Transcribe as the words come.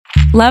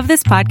Love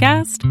this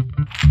podcast?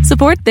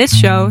 Support this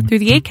show through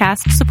the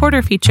Acast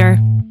supporter feature.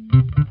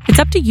 It's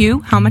up to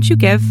you how much you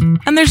give,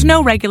 and there's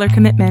no regular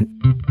commitment.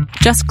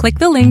 Just click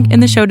the link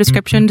in the show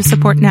description to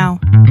support now.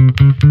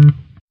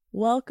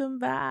 Welcome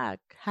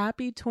back.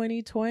 Happy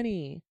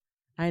 2020.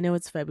 I know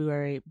it's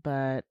February,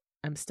 but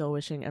I'm still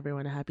wishing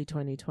everyone a happy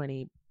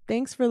 2020.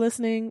 Thanks for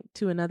listening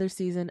to another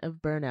season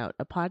of Burnout,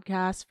 a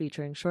podcast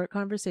featuring short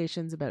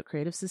conversations about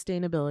creative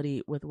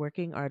sustainability with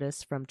working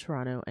artists from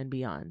Toronto and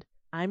beyond.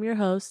 I'm your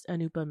host,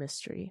 Anupa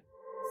Mystery.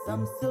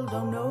 Some still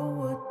don't know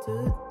what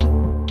to do.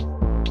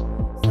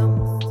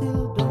 Some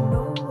still don't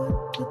know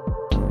what to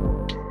do.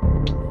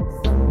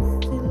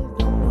 Some still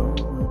don't know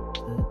what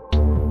to do.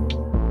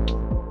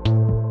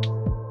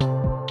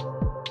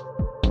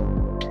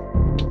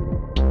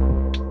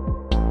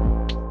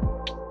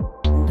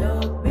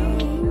 Dog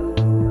being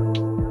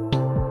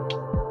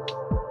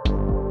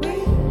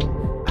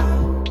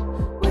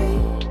we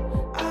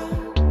are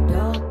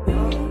dog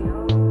being.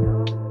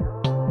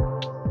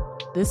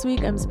 This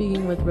week, I'm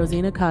speaking with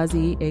Rosina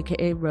Kazi,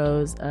 aka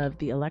Rose, of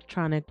the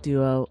electronic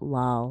duo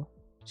Lal.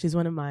 She's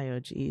one of my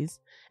OGs,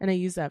 and I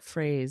use that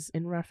phrase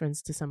in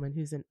reference to someone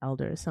who's an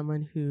elder,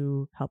 someone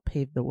who helped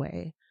pave the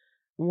way.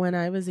 When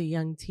I was a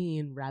young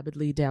teen,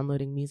 rapidly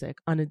downloading music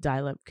on a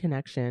dial-up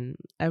connection,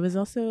 I was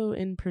also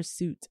in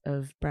pursuit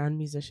of brown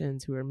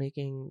musicians who were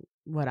making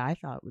what I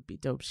thought would be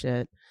dope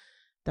shit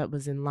that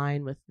was in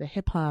line with the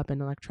hip-hop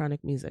and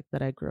electronic music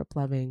that I grew up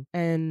loving.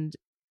 And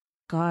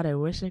God, I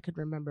wish I could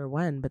remember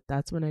when, but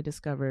that's when I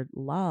discovered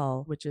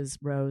Lal, which is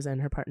Rose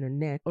and her partner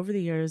Nick. Over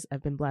the years,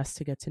 I've been blessed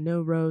to get to know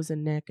Rose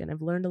and Nick, and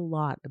I've learned a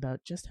lot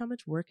about just how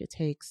much work it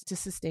takes to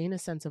sustain a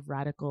sense of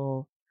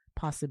radical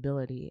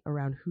possibility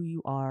around who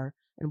you are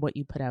and what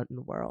you put out in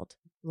the world.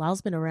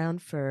 Lal's been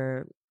around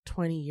for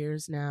 20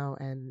 years now,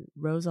 and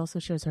Rose also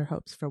shares her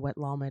hopes for what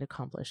Lal might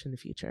accomplish in the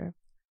future.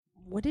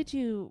 What did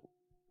you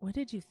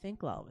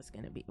think Lal was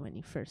going to be when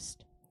you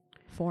first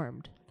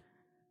formed?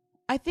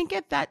 I think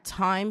at that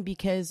time,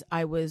 because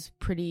I was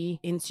pretty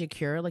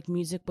insecure, like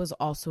music was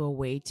also a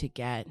way to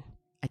get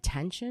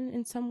attention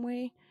in some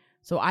way.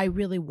 So I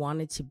really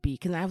wanted to be,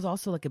 because I was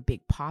also like a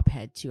big pop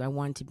head too. I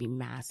wanted to be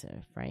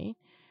massive, right?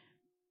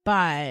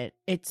 But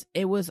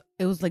it was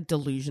like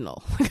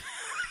delusional.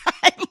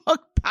 I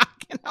look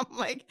back and I'm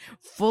like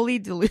fully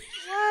delusional.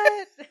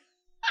 What?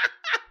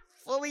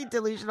 Fully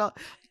delusional.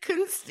 I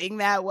couldn't sing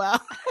that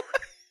well.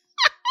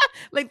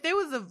 Like there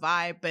was a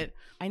vibe, but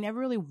I never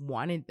really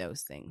wanted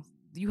those things.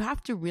 You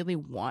have to really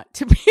want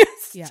to be a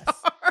star.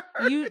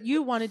 Yes.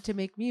 You wanted to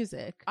make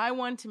music. I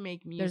want to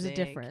make music. There's a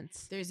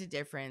difference. There's a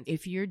difference.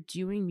 If you're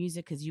doing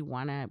music because you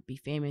want to be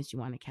famous, you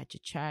want to catch a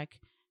check,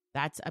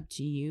 that's up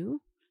to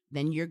you.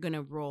 Then you're going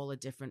to roll a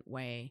different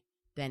way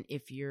than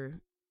if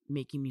you're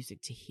making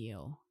music to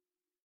heal.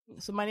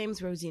 So my name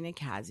is Rosina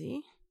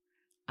Kazi.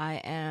 I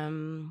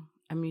am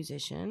a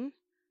musician,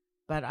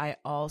 but I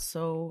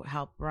also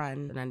help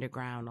run an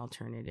underground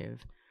alternative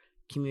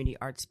community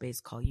art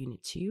space called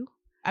Unit 2.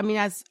 I mean,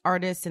 as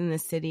artists in the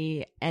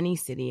city, any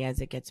city,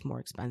 as it gets more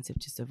expensive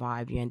to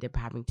survive, you end up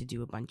having to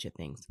do a bunch of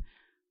things.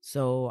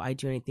 So I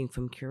do anything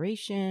from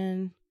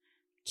curation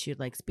to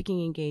like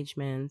speaking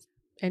engagements.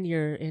 And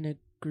you're in a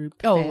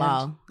group Oh, band?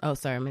 Lal. Oh,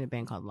 sorry. I'm in a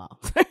band called Lal.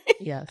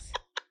 Yes.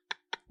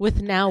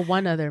 With now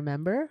one other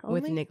member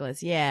only? With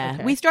Nicholas. Yeah.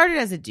 Okay. We started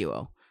as a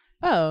duo.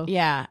 Oh.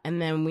 Yeah. And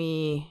then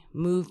we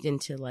moved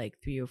into like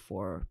 3 or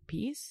 4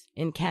 piece.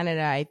 In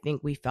Canada, I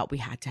think we felt we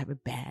had to have a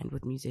band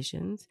with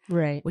musicians.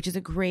 Right. Which is a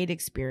great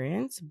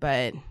experience.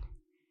 But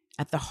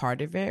at the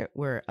heart of it,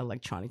 we're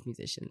electronic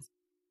musicians.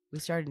 We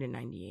started in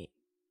 98.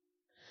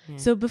 Yeah.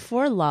 So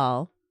before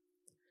Lal,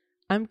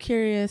 I'm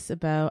curious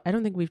about, I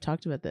don't think we've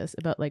talked about this,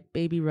 about like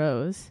Baby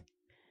Rose.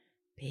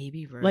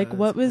 Baby Rose. Like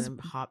what was a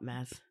hot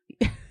mess.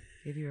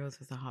 Baby Rose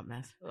was a hot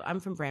mess. I'm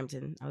from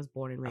Brampton. I was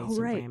born and raised in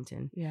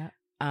Brampton. Yeah.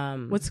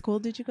 What school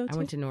did you go to? I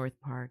went to North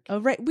Park.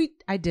 Oh, right.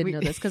 I did know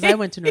this because I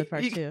went to North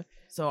Park too.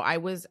 So I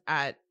was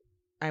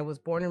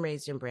born and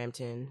raised in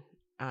Brampton.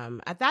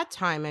 At that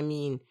time, I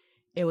mean,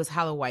 it was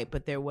hella white,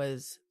 but there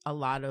was a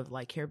lot of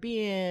like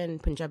Caribbean,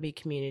 Punjabi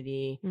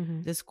community.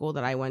 Mm-hmm. The school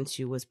that I went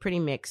to was pretty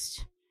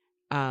mixed.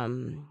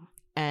 And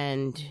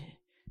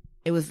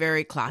it was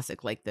very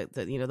classic, like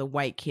the you know, the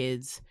white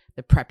kids,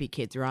 the preppy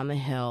kids were on the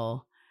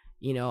hill,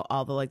 you know,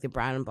 all the like the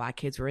brown and black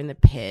kids were in the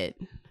pit.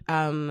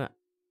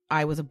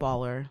 I was a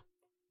baller,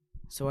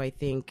 so I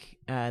think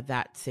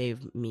that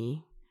saved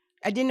me.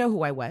 I didn't know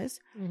who I was,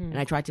 and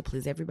I tried to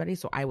please everybody,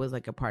 so I was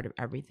like a part of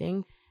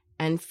everything.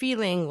 And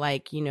feeling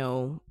like, you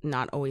know,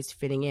 not always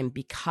fitting in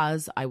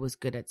because I was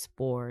good at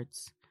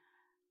sports,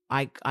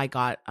 I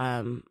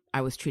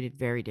was treated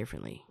very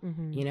differently.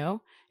 You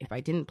know, if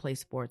I didn't play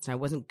sports and I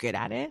wasn't good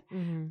at it,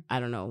 I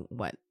don't know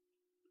what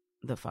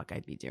the fuck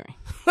I'd be doing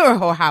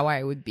or how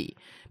I would be,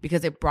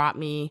 because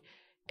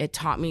it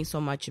taught me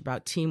so much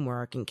about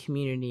teamwork and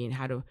community and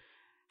how to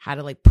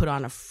like put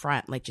on a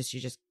front, like you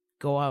just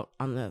go out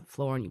on the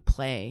floor and you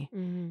play,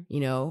 you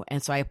know?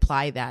 And so I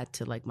apply that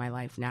to like my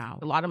life now.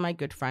 A lot of my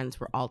good friends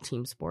were all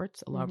team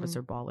sports. A lot of us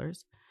are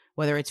ballers.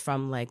 whether it's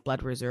from like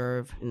Blood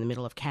Reserve in the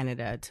middle of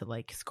Canada to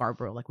like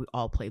Scarborough, like we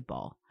all played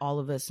ball. All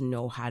of us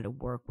know how to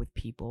work with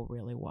people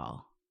really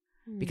well.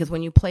 Because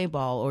when you play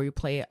ball or you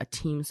play a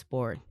team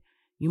sport,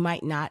 you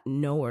might not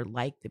know or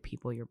like the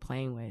people you're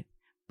playing with,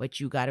 but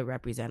you got to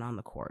represent on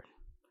the court.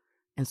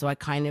 And so I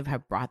kind of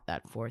have brought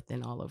that forth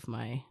in all of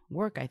my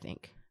work, I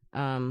think.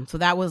 So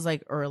that was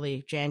like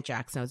early Janet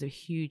Jackson.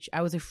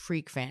 I was a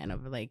freak fan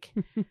of like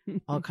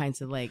all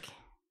kinds of like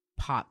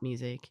pop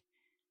music.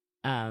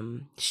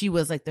 She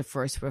was like the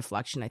first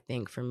reflection, I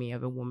think, for me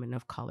of a woman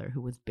of color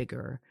who was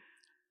bigger,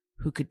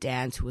 who could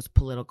dance, who was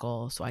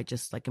political. So I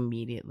just like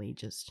immediately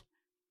just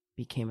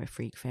became a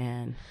freak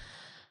fan.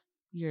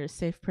 You're a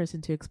safe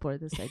person to explore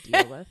this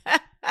idea with.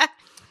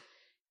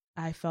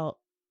 I felt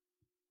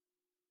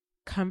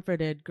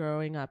comforted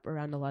growing up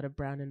around a lot of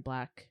brown and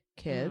black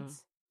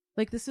kids.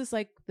 Like this was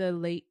like the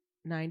late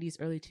 90s,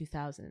 early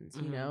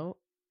 2000s, you know?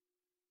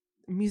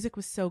 Music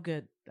was so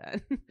good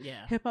then.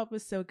 Yeah. Hip hop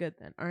was so good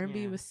then.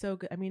 R&B was so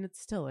good. I mean, it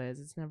still is.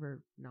 It's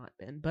never not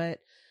been. But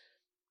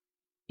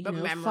you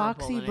know,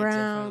 Foxy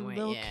Brown,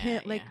 Lil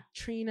Kim, like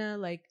Trina,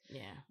 like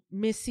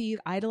Missy,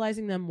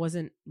 idolizing them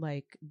wasn't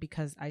like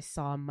because I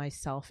saw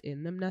myself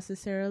in them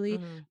necessarily.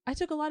 I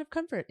took a lot of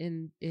comfort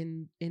in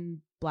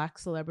black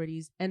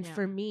celebrities, and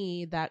for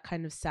me that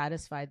kind of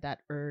satisfied that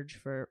urge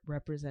for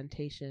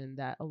representation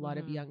that a lot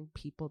of young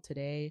people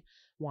today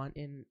want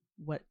in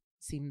what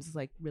seems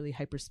like really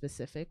hyper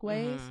specific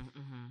ways.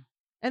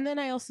 And then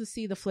I also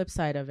see the flip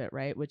side of it,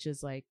 right? Which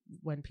is like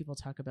when people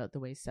talk about the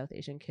way South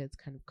Asian kids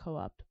kind of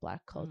co-opt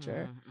black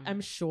culture.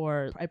 I'm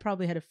sure I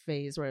probably had a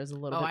phase where I was a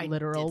little bit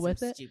literal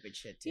with it. Stupid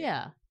shit too.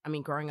 Yeah. I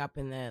mean, growing up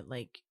in the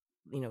like,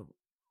 you know,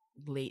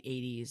 late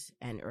 80s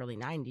and early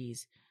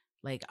 90s,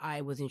 like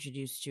I was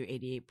introduced to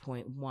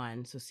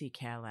 88.1, so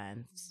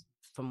CKLN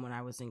from when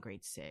I was in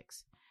grade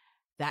 6.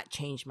 That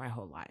changed my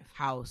whole life.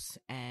 House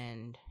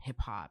and hip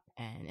hop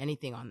and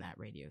anything on that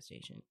radio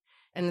station.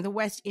 And the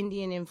West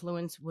Indian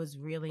influence was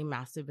really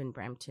massive in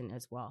Brampton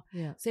as well.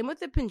 Yeah. Same with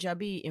the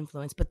Punjabi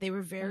influence, but they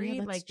were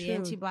very like the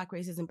anti-black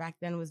racism back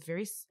then was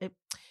very,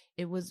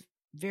 it was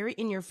very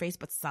in your face,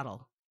 but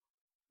subtle.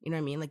 You know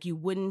what I mean? Like you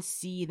wouldn't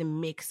see the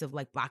mix of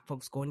like black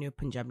folks going to a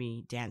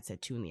Punjabi dance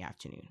at 2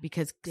 p.m.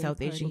 because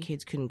South Asian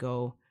kids couldn't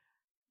go.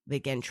 They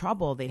get in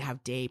trouble, they'd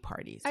have day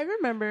parties. I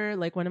remember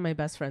like one of my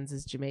best friends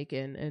is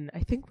Jamaican, and I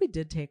think we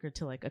did take her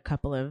to like a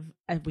couple of,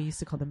 we used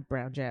to call them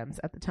brown jams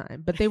at the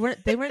time, but they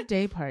weren't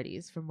day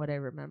parties from what I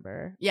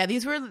remember. Yeah,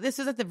 this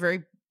was at the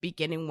very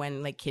beginning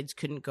when like kids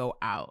couldn't go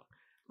out.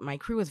 My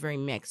crew was very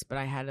mixed, but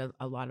I had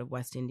a lot of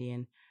West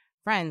Indian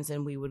friends,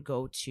 and we would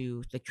go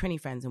to like Trini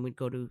friends, and we'd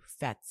go to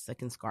fetes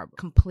like in Scarborough,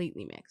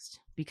 completely mixed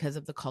because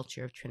of the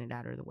culture of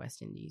Trinidad or the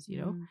West Indies,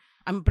 you know.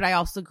 But I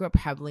also grew up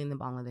heavily in the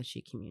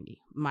Bangladeshi community.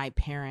 My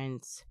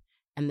parents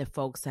and the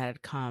folks that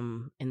had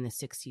come in the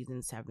 60s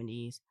and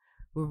 70s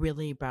were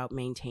really about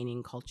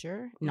maintaining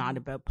culture, not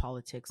about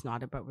politics,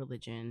 not about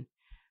religion.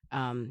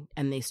 And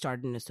they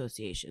started an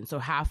association. So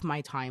half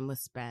my time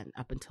was spent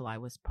up until I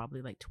was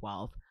probably like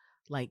 12,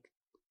 like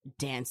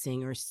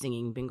dancing or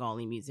singing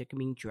Bengali music and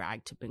being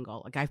dragged to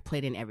Bengal. Like I've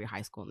played in every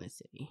high school in this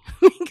city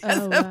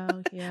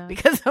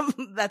because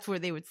that's where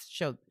they would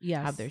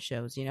have their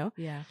shows, you know?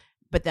 Yeah.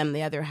 But then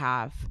the other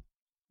half,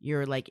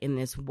 you're like in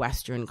this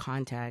Western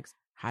context.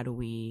 How do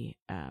we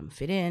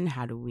fit in?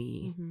 How do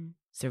we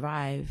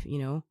survive, you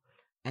know?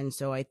 And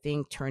so I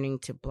think turning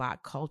to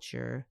black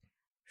culture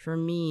for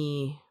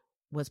me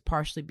was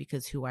partially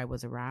because who I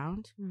was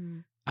around.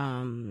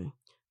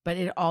 But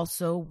it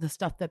also, the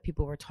stuff that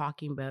people were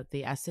talking about,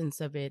 the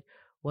essence of it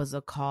was a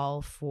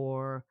call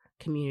for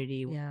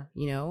community,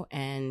 you know?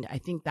 And I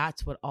think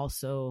that's what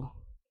also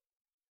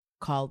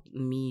called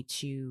me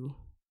to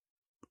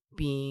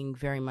being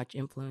very much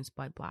influenced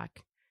by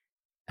black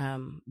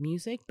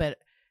music, but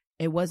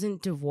it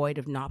wasn't devoid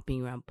of not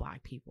being around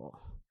black people.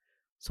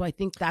 So I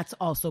think that's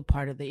also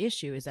part of the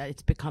issue, is that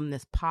it's become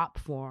this pop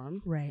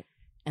form. Right.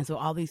 And so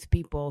all these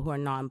people who are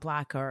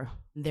non-black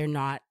they're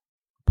not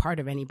part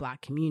of any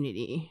black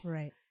community.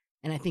 Right.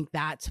 And I think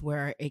that's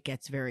where it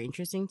gets very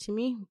interesting to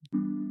me.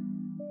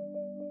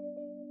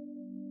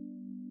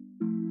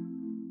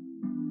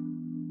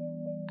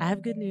 I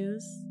have good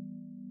news.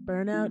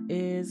 Burnout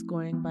is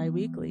going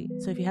bi-weekly.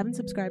 So if you haven't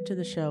subscribed to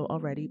the show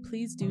already,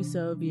 please do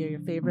so via your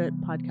favorite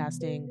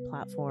podcasting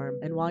platform.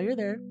 And while you're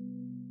there,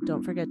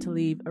 don't forget to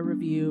leave a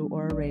review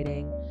or a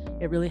rating.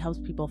 It really helps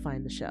people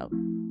find the show.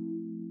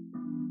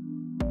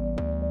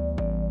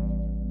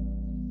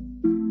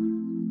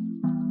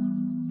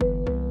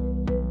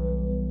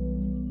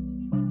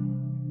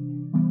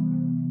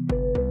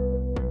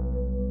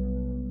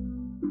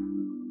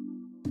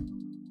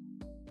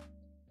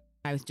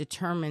 I was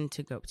determined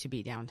to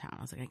be downtown.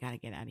 I was like, I got to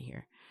get out of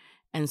here.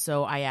 And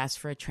so I asked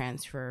for a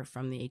transfer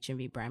from the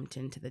HMV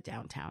Brampton to the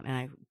downtown.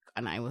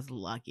 And I was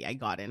lucky. I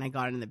got it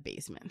in the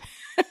basement.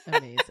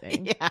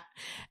 Amazing. Yeah.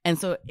 And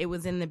so it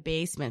was in the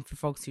basement. For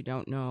folks who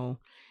don't know,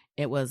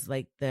 it was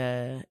like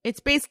it's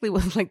basically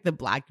was like the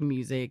black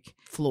music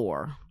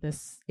floor.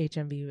 This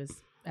HMV was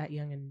at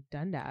Yonge and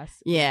Dundas.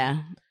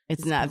 Yeah.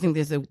 It's not. I think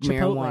there's a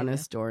Chipotle marijuana now.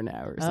 store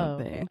now or Oh,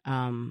 something.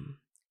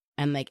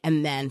 okay.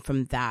 And then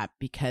from that,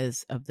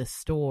 because of the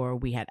store,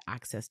 we had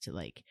access to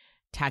like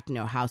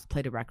techno house,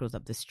 play the records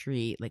up the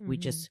street. Like we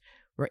Mhm. just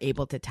were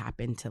able to tap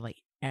into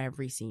like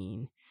every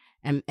scene.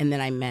 And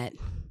then I met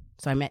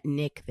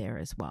Nick there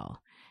as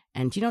well.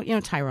 And you know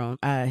Tyrone,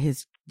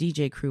 his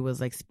DJ crew was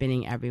like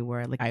spinning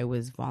everywhere. Like I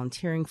was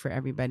volunteering for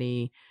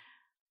everybody.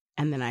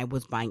 And then I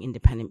was buying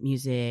independent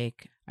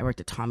music. I worked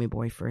at Tommy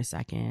Boy for a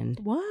second.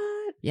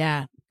 What?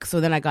 Yeah. So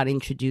then I got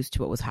introduced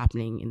to what was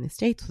happening in the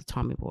States with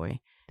Tommy Boy.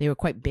 They were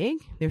quite big.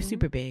 They were Mhm.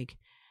 super big.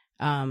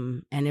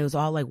 And it was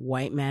all like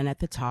white men at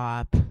the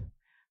top,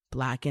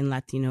 Black and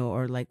Latino,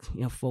 or like,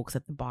 you know, folks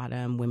at the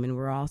bottom. Women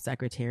were all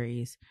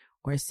secretaries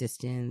or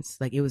assistants.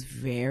 Like it was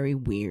very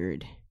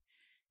weird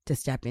to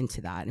step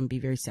into that and be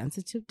very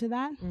sensitive to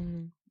that.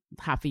 Mhm.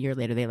 Half a year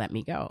later, they let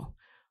me go,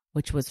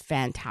 which was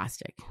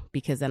fantastic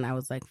because then I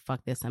was like,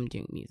 fuck this, I'm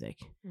doing music.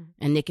 Mhm.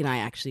 And Nick and I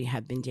actually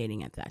had been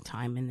dating at that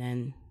time. And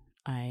then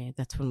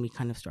that's when we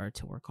kind of started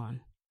to work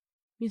on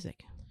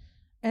music.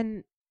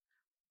 And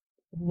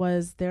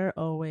was there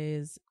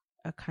always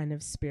a kind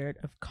of spirit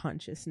of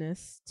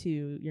consciousness to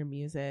your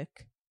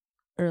music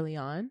early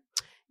on?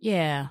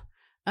 Yeah.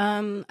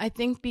 I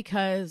think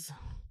because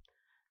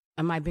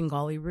of my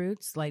Bengali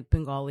roots, like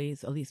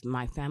Bengalis, at least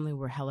my family,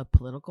 were hella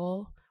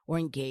political or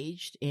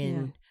engaged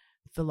in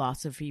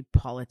philosophy,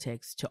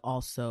 politics, to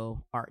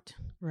also art.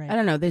 Right. I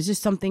don't know. There's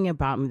just something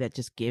about me that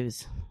just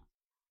gives,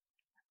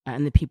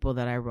 and the people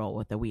that I roll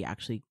with, that we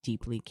actually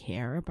deeply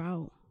care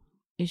about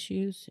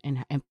issues,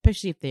 and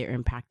especially if they're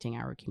impacting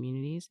our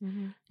communities.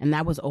 Mhm. And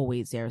that was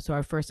always there. So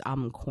our first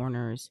album,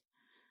 Corners,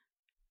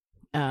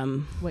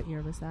 What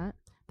year was that?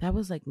 that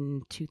was like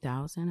in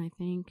 2000, I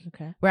think.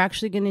 Okay. We're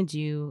actually gonna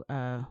do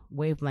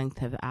Wavelength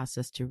have asked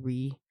us to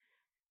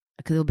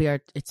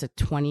because it's a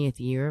 20th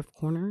year of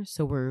Corners,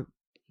 so we're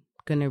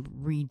gonna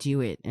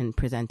redo it and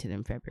present it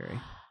in February.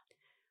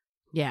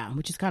 Yeah,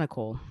 which is kind of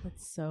cool.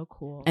 That's so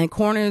cool. And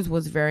Corners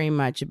was very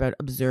much about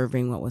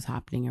observing what was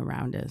happening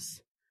around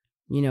us,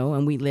 you know.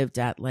 And we lived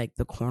at like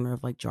the corner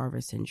of like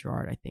Jarvis and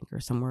Gerard, I think, or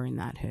somewhere in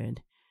that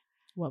hood.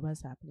 What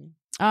was happening?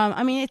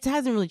 I mean, it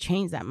hasn't really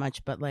changed that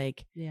much, but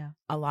like Yeah.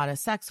 a lot of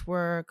sex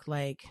work,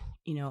 like,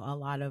 you know, a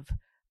lot of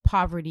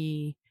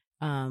poverty,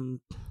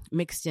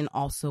 mixed in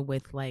also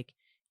with like,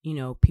 you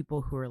know,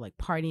 people who are like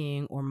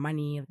partying or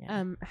money.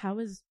 How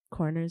was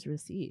Corners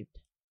received?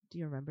 Do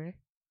you remember?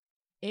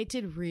 It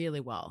did really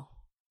well.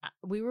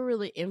 We were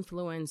really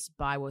influenced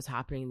by what was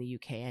happening in the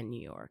UK and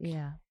New York.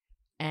 Yeah.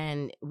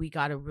 And we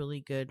got a really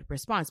good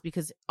response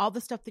because all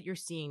the stuff that you're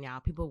seeing now,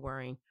 people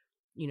wearing,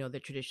 you know, the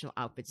traditional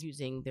outfits,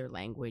 using their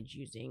language,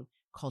 using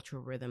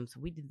cultural rhythms.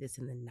 We did this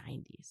in the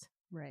 90s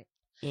Right.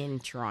 in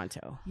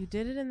Toronto. You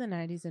did it in the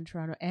 90s in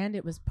Toronto, and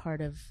it was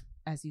part of,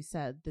 as you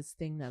said, this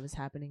thing that was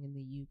happening in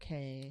the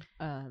UK.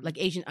 Like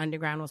Asian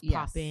Underground was Yes.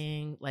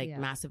 popping, like Yeah.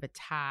 Massive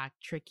Attack,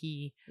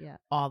 Tricky, Yeah.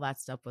 all that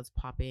stuff was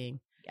popping.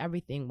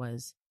 Everything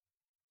was,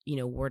 you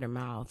know, word of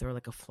mouth or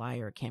like a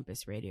flyer or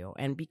campus radio.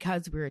 And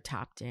because we were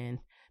tapped in,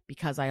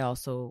 because I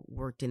also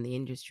worked in the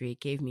industry,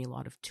 it gave me a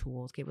lot of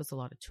tools, gave us a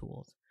lot of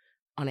tools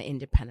on an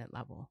independent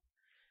level.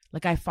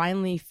 Like I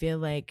finally feel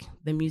like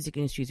the music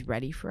industry is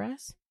ready for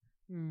us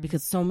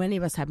because so many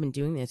of us have been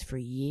doing this for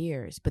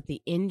years, but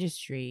the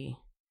industry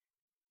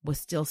was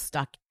still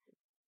stuck.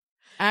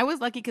 I was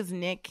lucky because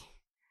Nick,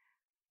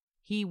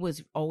 he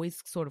was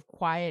always sort of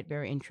quiet,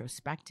 very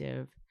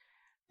introspective,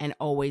 and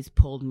always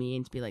pulled me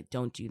in to be like,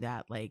 don't do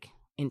that. Like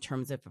in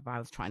terms of if I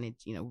was trying to,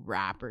 you know,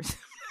 rap or something.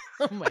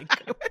 I'm like,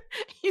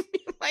 he'd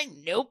be like,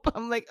 nope.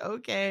 I'm like,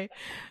 okay.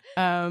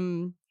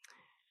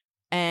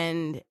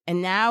 And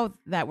now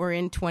that we're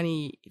in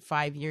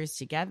 25 years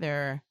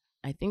together,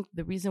 I think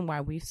the reason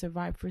why we've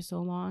survived for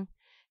so long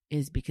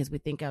is because we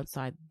think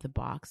outside the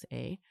box.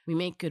 We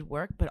make good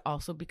work, but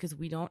also because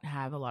we don't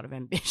have a lot of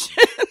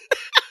ambition.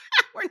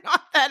 We're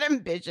not that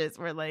ambitious.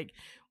 We're like,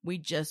 we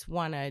just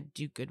want to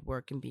do good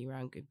work and be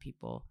around good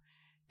people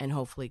and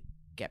hopefully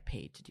get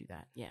paid to do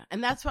that. Yeah.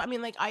 And that's what I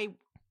mean. Like I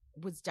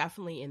was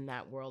definitely in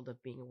that world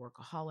of being a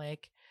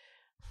workaholic,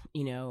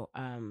 you know,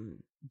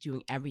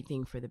 doing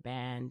everything for the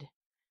band.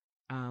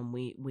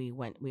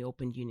 We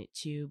opened Unit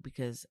 2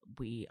 because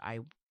I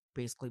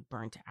basically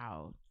burnt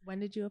out. When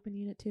did you open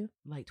Unit 2?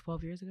 Like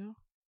 12 years ago.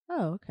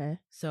 Oh, okay.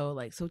 So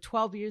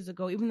 12 years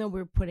ago, even though we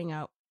were putting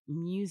out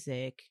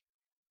music,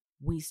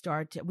 we've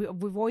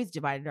always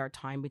divided our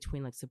time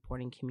between like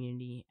supporting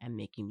community and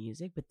making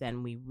music, but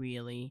then we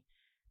really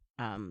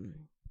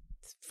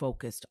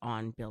focused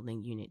on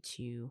building Unit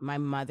 2. My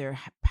mother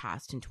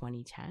passed in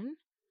 2010,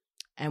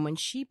 and when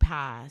she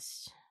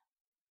passed,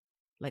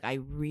 like I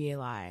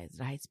realized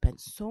that I had spent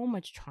so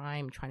much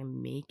time trying to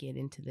make it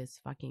into this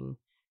fucking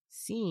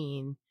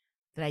scene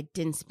that I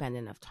didn't spend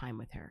enough time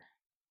with her.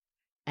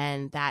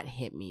 And that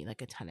hit me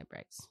like a ton of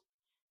bricks.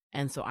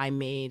 And so I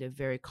made a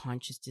very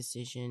conscious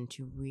decision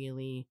to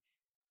really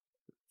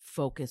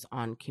focus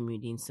on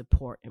community and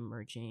support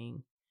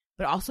emerging,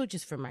 but also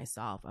just for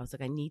myself. I was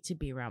like, I need to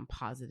be around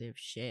positive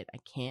shit. I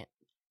can't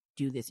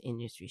do this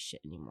industry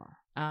shit anymore.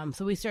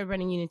 So we started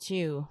running Unit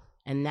 2,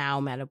 and now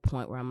I'm at a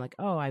point where I'm like,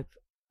 oh,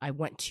 I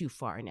went too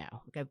far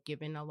now. Like, I've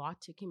given a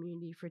lot to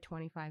community for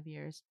 25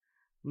 years.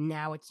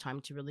 Now it's time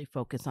to really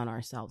focus on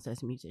ourselves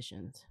as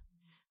musicians.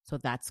 So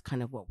that's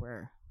kind of what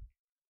we're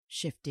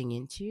shifting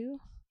into.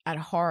 At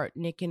heart,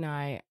 Nick and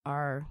I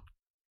are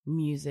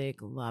music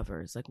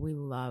lovers. Like, we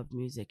love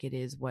music. It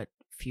is what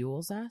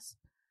fuels us.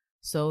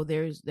 So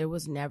there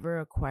was never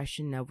a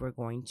question of we're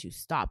going to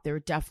stop. There were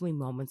definitely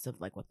moments of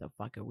like, what the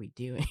fuck are we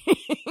doing?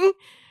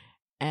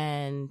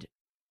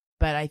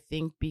 But I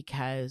think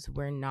because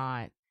we're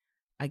not,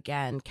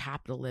 again,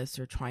 capitalists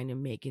or trying to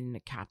make it in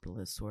a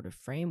capitalist sort of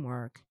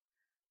framework,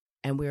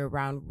 and we're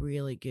around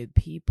really good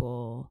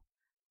people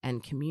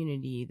and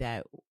community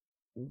that,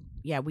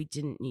 yeah, we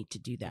didn't need to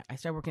do that. I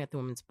started working at the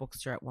women's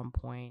bookstore at one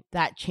point.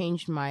 That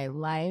changed my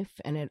life,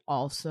 and it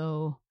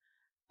also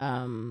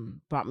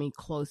brought me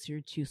closer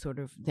to sort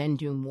of then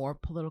doing more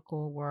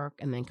political work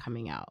and then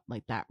coming out.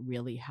 Like, that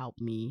really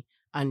helped me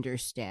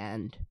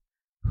understand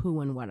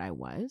who and what I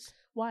was.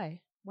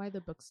 Why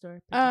the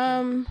bookstore?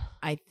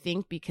 I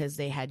think because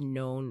they had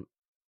known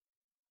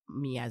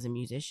me as a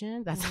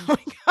musician. That's how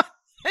I got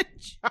the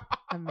job.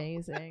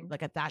 Amazing.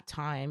 Like, at that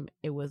time,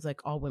 it was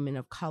like all women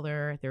of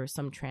color. There were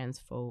some trans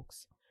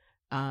folks,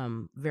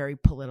 very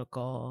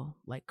political,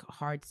 like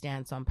hard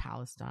stance on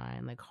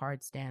Palestine, like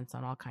hard stance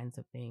on all kinds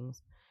of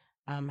things.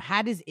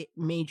 Had his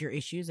major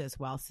issues as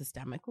well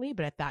systemically,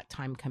 but at that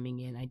time coming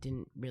in, I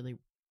didn't really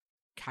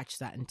catch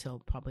that until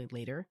probably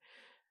later.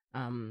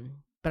 But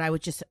I'm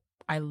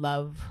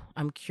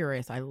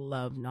curious. I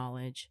love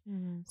knowledge.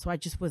 Mm-hmm. So I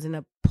just was in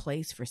a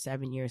place for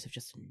 7 years of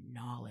just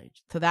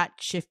knowledge. So that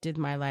shifted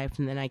my life.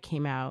 And then I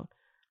came out,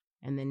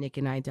 and then Nick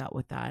and I dealt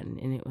with that,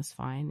 and it was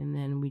fine. And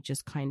then we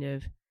just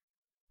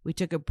we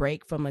took a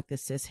break from like the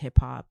cis hip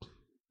hop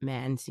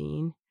man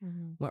scene,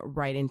 went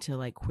right into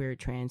like queer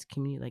trans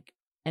community. Like,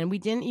 and we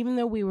didn't, even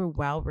though we were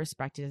well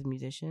respected as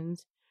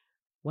musicians,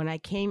 when I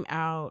came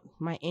out,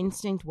 my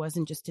instinct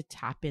wasn't just to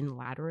tap in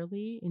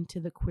laterally into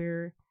the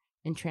queer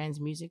and trans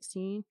music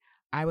scene.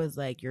 I was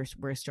like,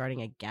 we're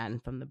starting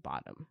again from the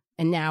bottom.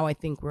 And now I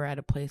think we're at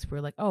a place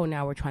where like, oh,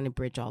 now we're trying to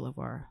bridge all of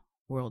our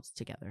worlds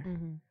together,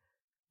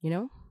 you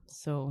know?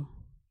 So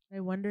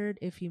I wondered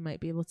if you might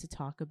be able to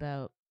talk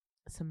about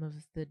some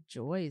of the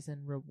joys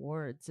and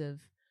rewards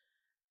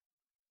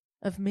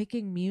of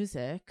making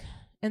music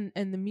and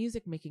the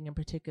music making in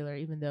particular,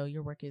 even though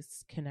your work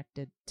is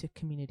connected to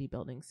community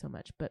building so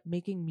much, but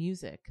making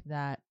music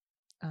that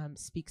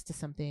speaks to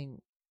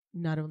something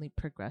not only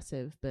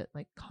progressive, but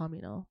like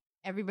communal.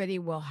 Everybody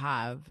will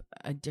have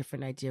a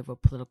different idea of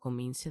what political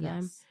means to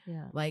them.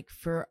 Yeah. Like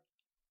for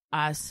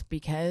us,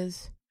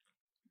 because,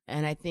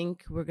 and I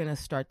think we're going to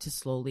start to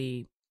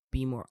slowly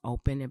be more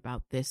open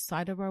about this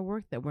side of our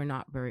work that we're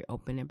not very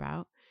open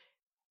about.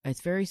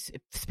 It's very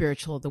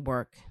spiritual, the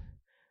work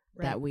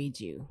that we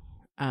do.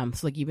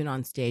 So like even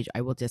on stage, I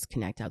will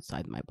disconnect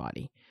outside my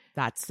body.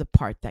 That's the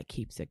part that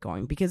keeps it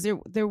going, because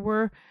there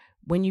were,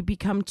 when you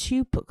become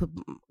too,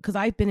 because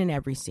I've been in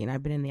every scene.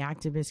 I've been in the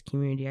activist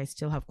community. I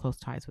still have close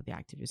ties with the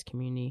activist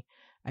community.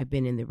 I've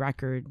been in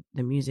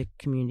the music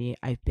community.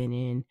 I've been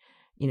in,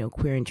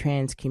 queer and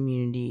trans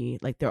community,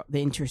 like the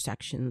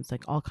intersections,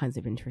 like all kinds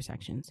of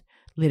intersections,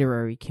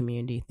 literary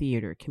community,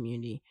 theater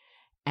community.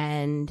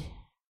 And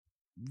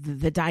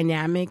the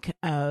dynamic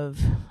of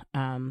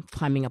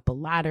climbing up a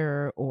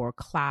ladder or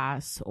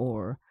class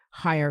or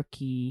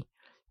hierarchy,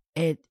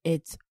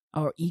 it's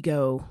or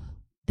ego,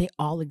 they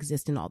all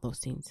exist in all those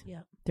scenes.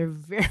 Yeah. They're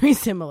very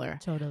similar.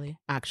 Totally.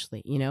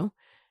 Actually,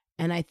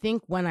 And I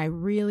think when I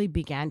really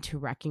began to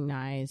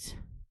recognize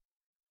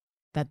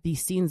that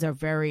these scenes are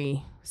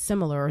very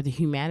similar, or the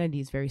humanity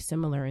is very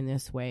similar in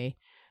this way,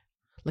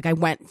 like I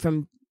went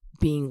from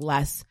being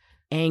less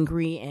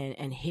angry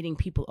and hitting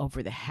people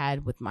over the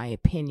head with my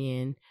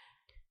opinion.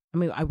 I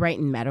mean, I write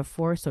in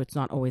metaphor, so it's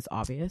not always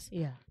obvious.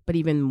 Yeah. But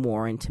even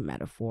more into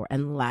metaphor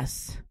and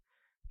less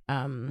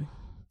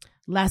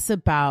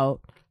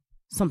about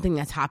something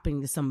that's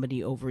happening to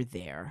somebody over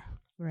there,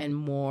 and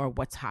more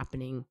what's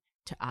happening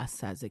to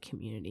us as a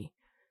community,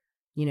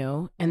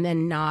 and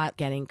then not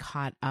getting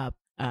caught up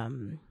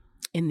in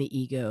the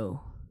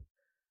ego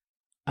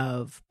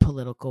of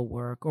political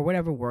work or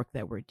whatever work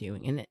that we're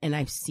doing. And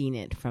I've seen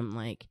it from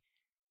like,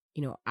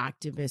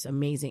 activists,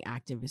 amazing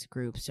activist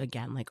groups,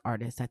 again, like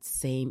artists, that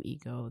same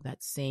ego,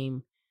 that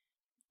same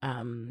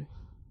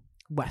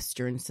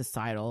Western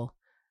societal,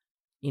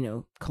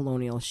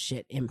 colonial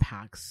shit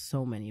impacts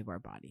so many of our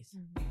bodies.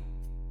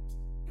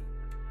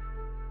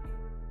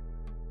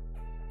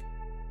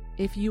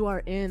 If you are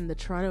in the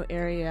Toronto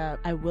area,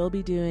 I will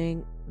be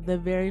doing the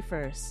very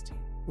first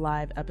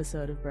live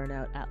episode of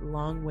Burnout at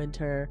Long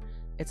Winter.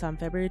 It's on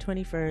February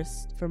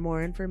 21st. For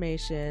more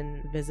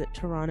information, visit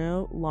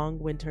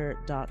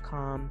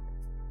torontolongwinter.com.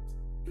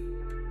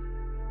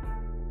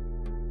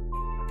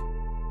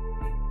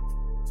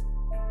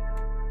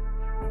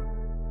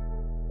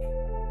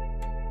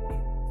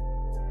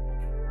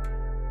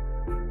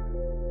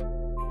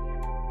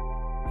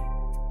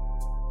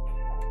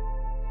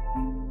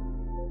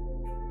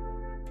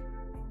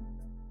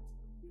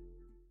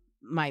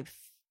 my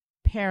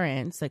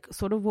parents, like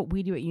sort of what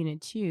we do at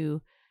Unit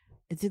 2,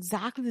 it's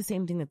exactly the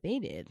same thing that they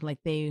did. Like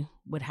they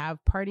would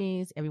have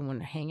parties, everyone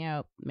would hang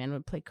out, men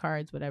would play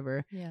cards,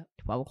 whatever. Yeah.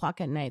 12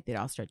 o'clock at night, they'd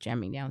all start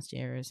jamming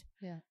downstairs.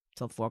 Yeah.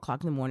 Till 4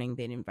 o'clock in the morning,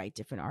 they'd invite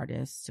different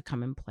artists to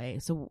come and play.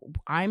 So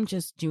I'm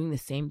just doing the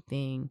same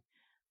thing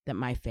that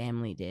my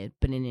family did,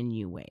 but in a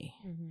new way.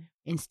 Mm-hmm.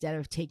 Instead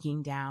of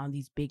taking down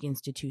these big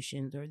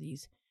institutions or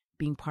these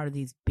being part of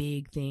these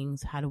big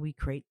things, how do we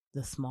create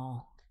the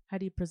small? How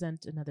do you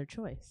present another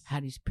choice? How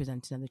do you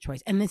present another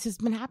choice? And this has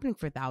been happening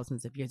for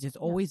thousands of years. There's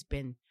always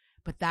been,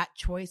 but that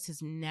choice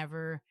is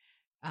never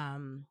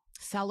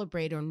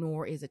celebrated, or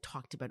nor is it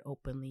talked about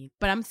openly.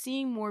 But I'm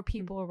seeing more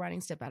people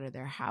running stuff out of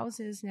their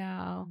houses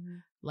now,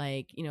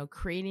 like, you know,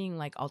 creating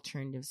like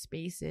alternative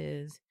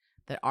spaces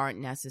that aren't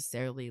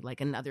necessarily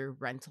like another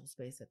rental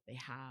space that they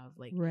have.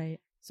 Like, Right.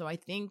 so I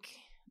think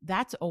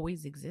that's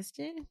always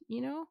existed,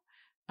 you know,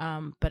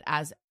 but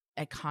as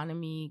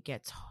economy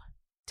gets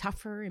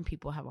tougher and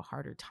people have a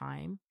harder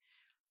time,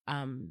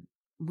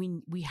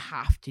 we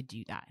have to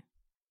do that.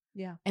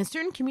 Yeah. And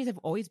certain communities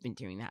have always been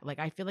doing that. Like,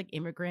 I feel like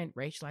immigrant,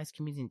 racialized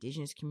communities,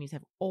 indigenous communities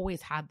have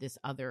always had this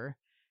other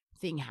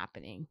thing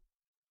happening,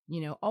 you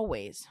know,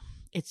 always.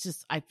 It's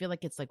just, I feel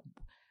like it's like,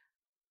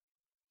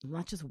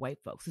 not just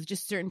white folks. It's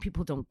just certain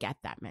people don't get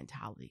that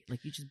mentality.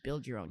 Like, you just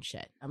build your own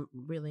shit. I'm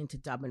really into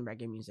dub and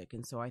reggae music.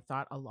 And so I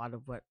thought a lot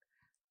of what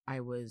I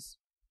was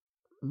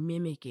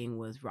mimicking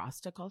was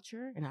Rasta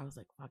culture, and I was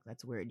like, fuck,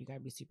 that's weird. You gotta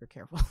be super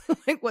careful.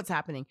 Like, what's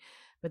happening?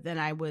 But then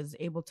I was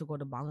able to go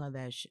to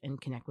Bangladesh and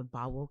connect with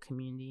Bawal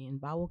community. And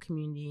Bawal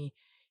community,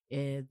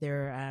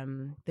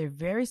 they're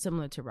very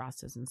similar to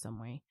Rastas in some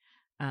way,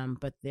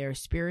 but they're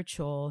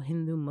spiritual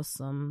Hindu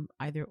Muslim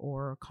either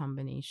or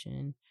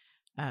combination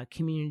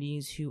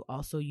communities who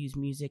also use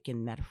music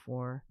and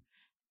metaphor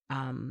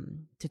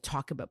to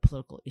talk about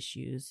political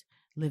issues,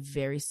 live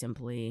very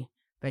simply,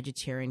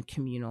 vegetarian,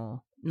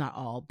 communal. Not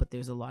all, but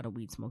there's a lot of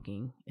weed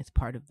smoking. It's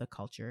part of the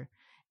culture.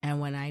 And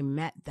when I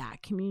met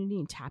that community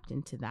and tapped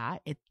into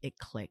that, it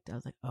clicked. I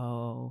was like,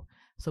 oh,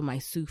 so my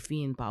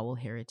Sufi and Bawal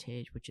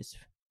heritage, which is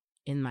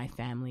in my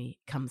family,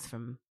 comes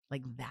from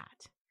like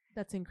that.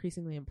 That's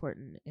increasingly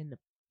important in a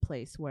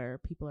place where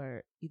people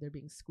are either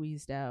being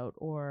squeezed out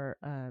or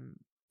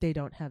they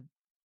don't have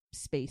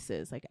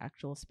spaces, like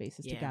actual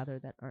spaces to gather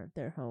that aren't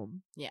their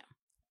home. Yeah.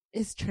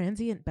 Is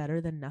transient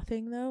better than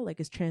nothing though? Like,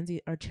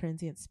 are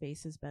transient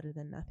spaces better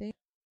than nothing?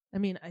 I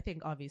mean, I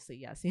think obviously,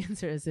 yes, the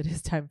answer is it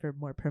is time for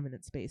more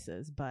permanent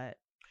spaces, but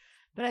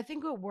I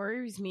think what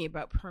worries me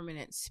about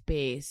permanent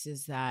space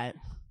is that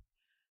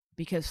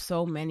because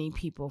so many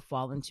people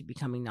fall into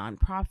becoming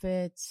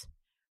nonprofits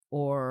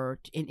or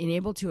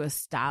able to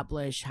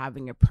establish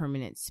having a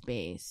permanent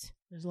space,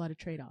 there's a lot of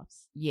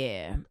trade-offs.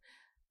 Yeah.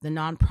 The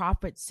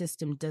nonprofit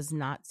system does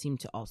not seem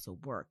to also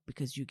work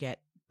because you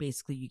get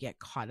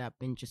caught up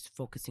in just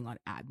focusing on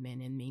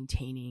admin and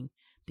maintaining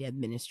the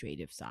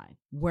administrative side.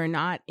 We're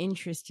not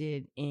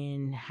interested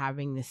in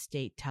having the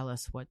state tell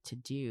us what to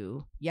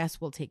do. Yes,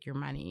 we'll take your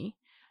money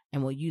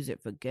and we'll use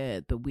it for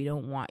good, but we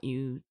don't want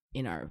you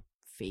in our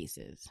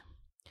faces.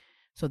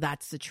 So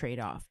that's the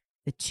trade-off.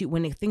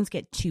 When things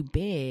get too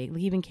big,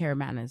 like even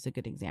Caravana is a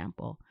good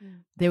example.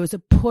 There was a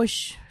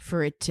push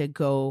for it to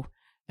go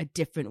a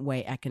different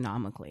way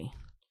economically,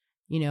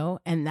 you know,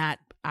 and that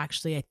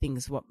actually I think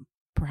is what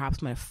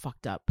perhaps might have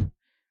fucked up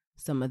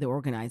some of the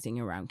organizing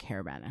around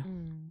Caravana.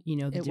 You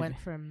know, it went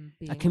from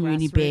being a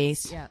community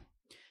based. Yeah.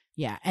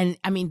 Yeah. And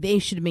I mean, they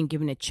should have been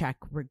given a check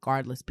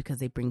regardless because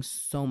they bring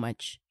so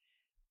much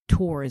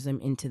tourism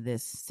into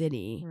this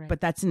city. Right. But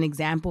that's an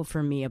example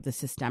for me of the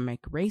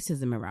systemic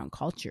racism around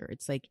culture.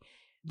 It's like,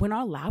 we're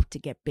not allowed to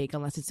get big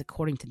unless it's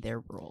according to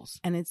their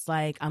rules. And it's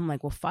like, I'm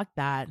like, well, fuck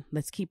that.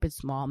 Let's keep it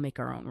small, make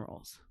our own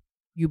rules.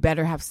 You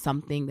better have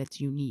something that's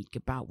unique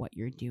about what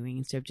you're doing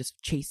instead of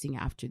just chasing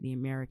after the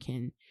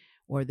American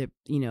or the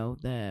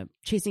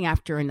chasing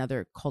after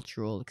another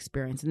cultural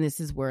experience. And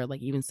this is where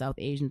like even South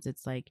Asians,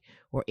 it's like,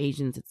 or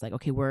Asians, it's like,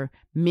 okay, we're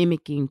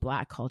mimicking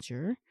Black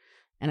culture.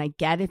 And I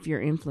get if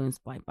you're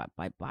influenced by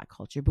Black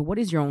culture, but what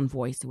is your own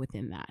voice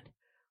within that?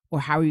 Or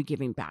how are you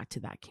giving back to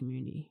that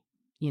community?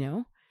 You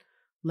know,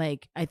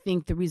 like I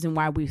think the reason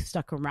why we've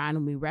stuck around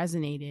and we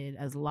resonated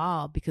as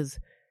Lal, because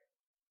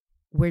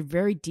we're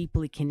very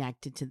deeply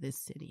connected to this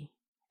city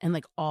and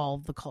like all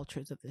the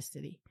cultures of this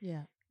city.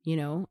 Yeah. You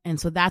know, and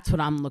so that's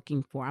what I'm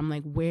looking for. I'm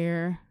like,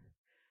 where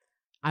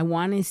I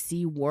want to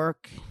see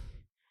work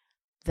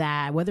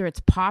that, whether it's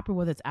pop or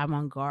whether it's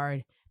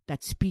avant-garde,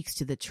 that speaks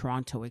to the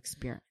Toronto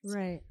experience.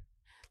 Right.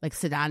 Like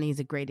Sadani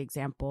is a great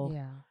example.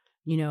 Yeah.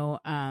 You know,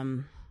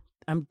 I'm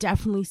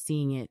definitely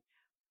seeing it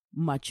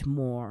much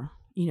more,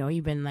 you know,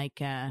 even like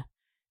Pantayo.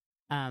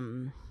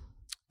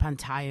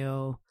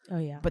 Oh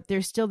yeah. But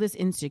there's still this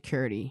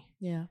insecurity.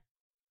 Yeah.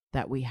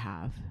 That we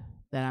have.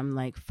 That I'm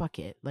like, fuck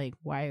it. Like,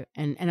 why?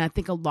 And I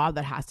think a lot of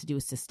that has to do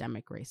with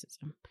systemic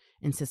racism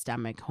and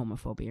systemic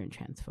homophobia and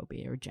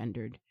transphobia or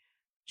gendered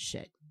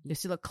shit. There's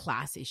still a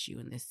class issue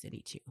in this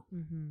city too.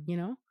 You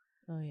know?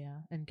 Oh, yeah.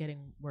 And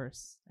getting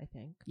worse, I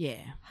think.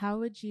 Yeah. How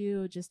would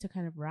you, just to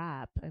kind of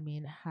wrap, I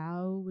mean,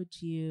 how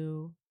would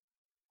you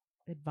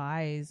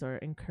advise or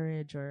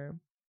encourage or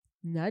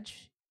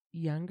nudge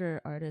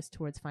younger artists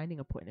towards finding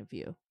a point of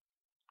view?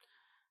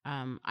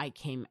 I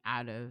came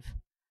out of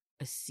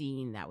a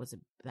scene that was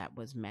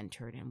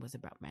mentored and was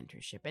about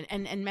mentorship,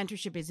 and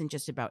mentorship isn't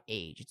just about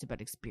age; it's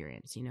about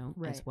experience,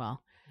 as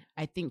well.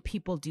 I think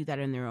people do that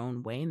in their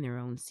own way, in their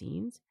own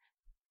scenes.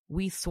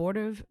 We sort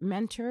of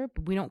mentor,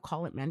 but we don't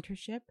call it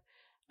mentorship.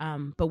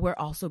 But we're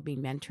also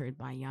being mentored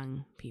by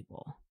young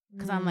people,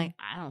 because I'm like,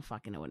 I don't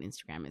fucking know what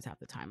Instagram is half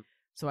the time.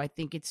 So I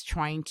think it's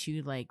trying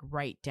to like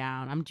write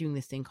down. I'm doing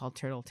this thing called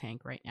Turtle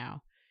Tank right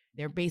now.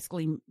 They're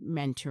basically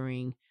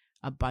mentoring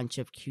a bunch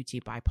of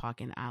QT,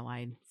 BIPOC, and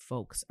allied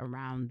folks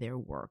around their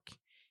work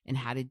and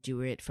how to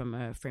do it from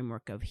a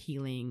framework of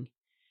healing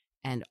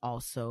and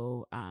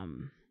also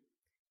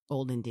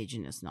old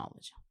indigenous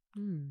knowledge.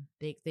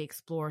 They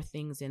explore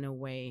things in a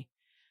way,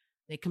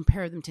 they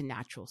compare them to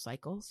natural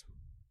cycles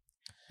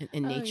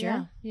in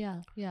nature.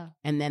 Yeah.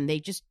 And then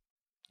they just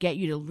get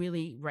you to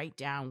really write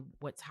down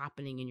what's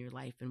happening in your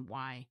life and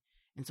why.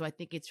 And so I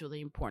think it's really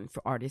important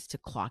for artists to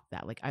clock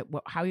that. Like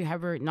how you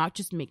ever not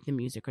just make the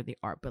music or the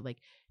art, but like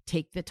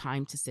take the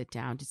time to sit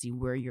down to see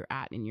where you're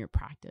at in your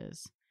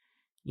practice.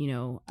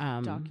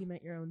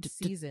 Document your own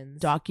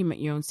seasons.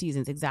 Document your own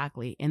seasons,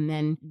 exactly. And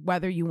then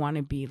whether you want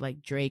to be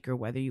like Drake or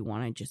whether you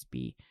want to just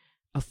be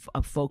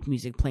a folk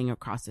music playing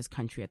across this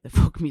country at the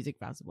folk music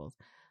festivals,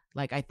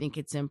 like I think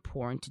it's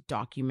important to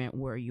document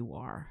where you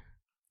are.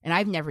 And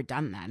I've never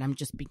done that. I'm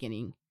just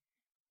beginning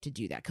to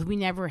do that because we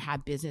never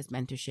had business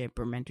mentorship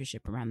or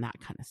mentorship around that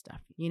kind of stuff.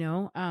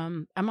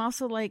 I'm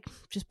also like,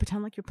 just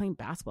pretend like you're playing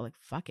basketball. Like,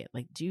 fuck it.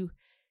 Like, do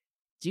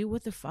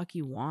what the fuck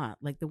you want.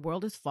 Like, the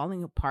world is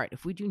falling apart.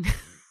 If we do,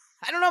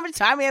 I don't know how much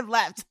time we have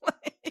left.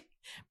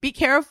 Be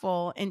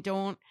careful and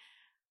don't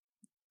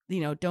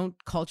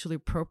culturally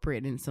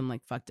appropriate in some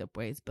like fucked up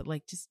ways. But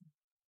like, just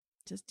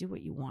do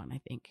what you want,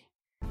 I think.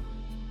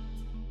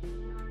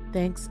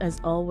 Thanks as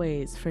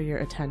always for your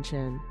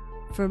attention.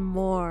 For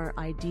more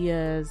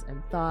ideas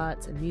and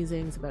thoughts and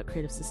musings about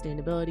creative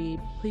sustainability,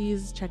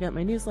 please check out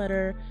my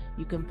newsletter.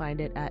 You can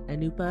find it at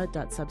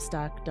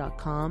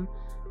anupa.substack.com.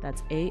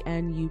 That's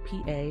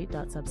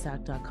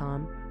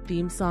anupa.substack.com.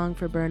 Theme song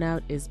for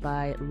Burnout is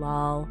by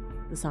Lal.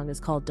 The song is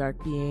called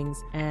Dark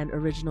Beings, and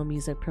original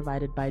music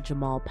provided by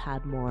Jamal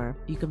Padmore.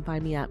 You can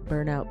find me at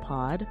Burnout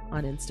Pod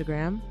on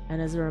Instagram. And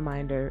as a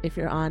reminder, if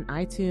you're on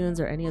iTunes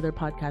or any other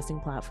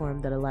podcasting platform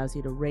that allows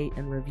you to rate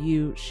and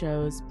review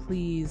shows,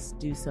 please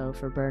do so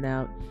for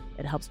Burnout.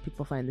 It helps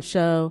people find the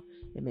show.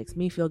 It makes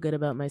me feel good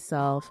about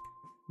myself.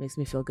 It makes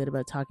me feel good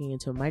about talking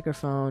into a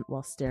microphone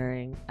while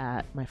staring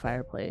at my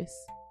fireplace.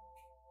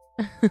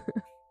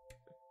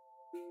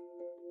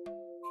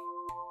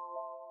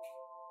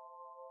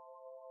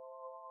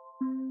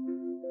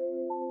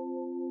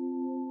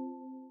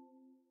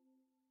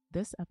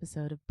 This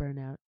episode of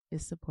Burnout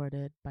is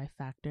supported by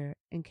Factor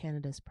and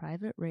Canada's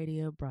private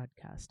radio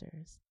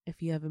broadcasters.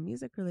 If you have a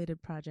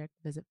music-related project,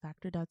 visit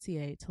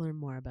factor.ca to learn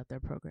more about their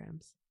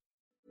programs.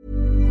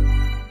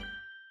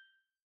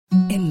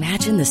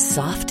 Imagine the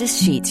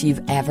softest sheets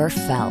you've ever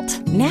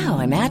felt. Now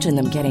imagine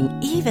them getting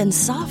even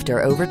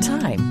softer over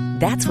time.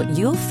 That's what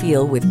you'll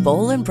feel with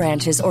Boll &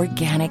 Branch's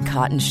organic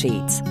cotton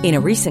sheets. In a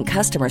recent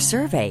customer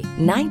survey,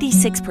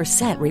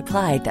 96%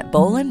 replied that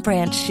Boll &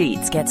 Branch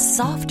sheets get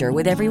softer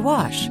with every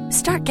wash.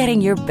 Start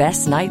getting your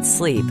best night's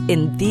sleep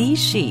in these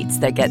sheets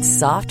that get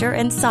softer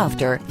and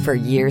softer for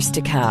years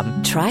to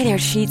come. Try their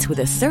sheets with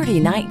a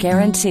 30-night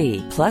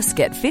guarantee. Plus,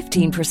 get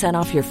 15%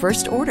 off your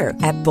first order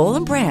at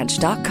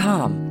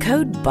bollandbranch.com.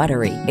 Code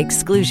BUTTERY.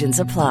 Exclusions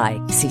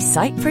apply. See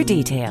site for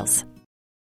details.